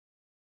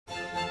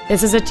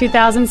This is a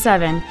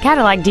 2007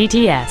 Cadillac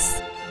DTS.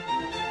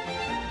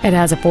 It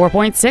has a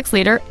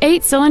 4.6-liter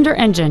 8-cylinder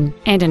engine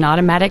and an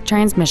automatic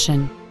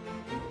transmission.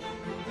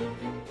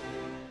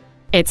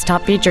 Its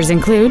top features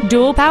include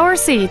dual power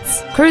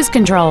seats, cruise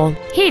control,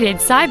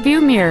 heated side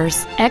view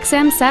mirrors,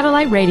 XM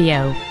satellite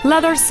radio,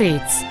 leather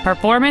seats,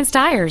 performance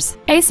tires,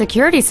 a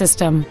security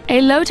system,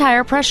 a low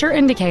tire pressure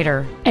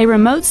indicator, a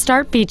remote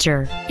start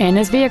feature, and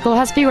this vehicle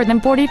has fewer than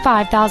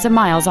 45,000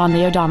 miles on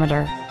the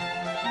odometer.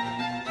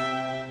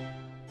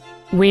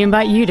 We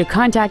invite you to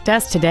contact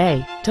us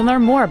today to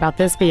learn more about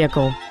this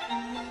vehicle.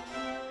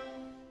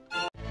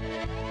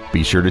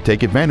 Be sure to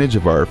take advantage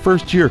of our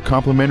first-year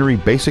complimentary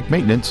basic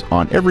maintenance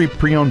on every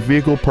pre-owned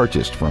vehicle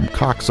purchased from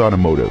Cox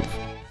Automotive.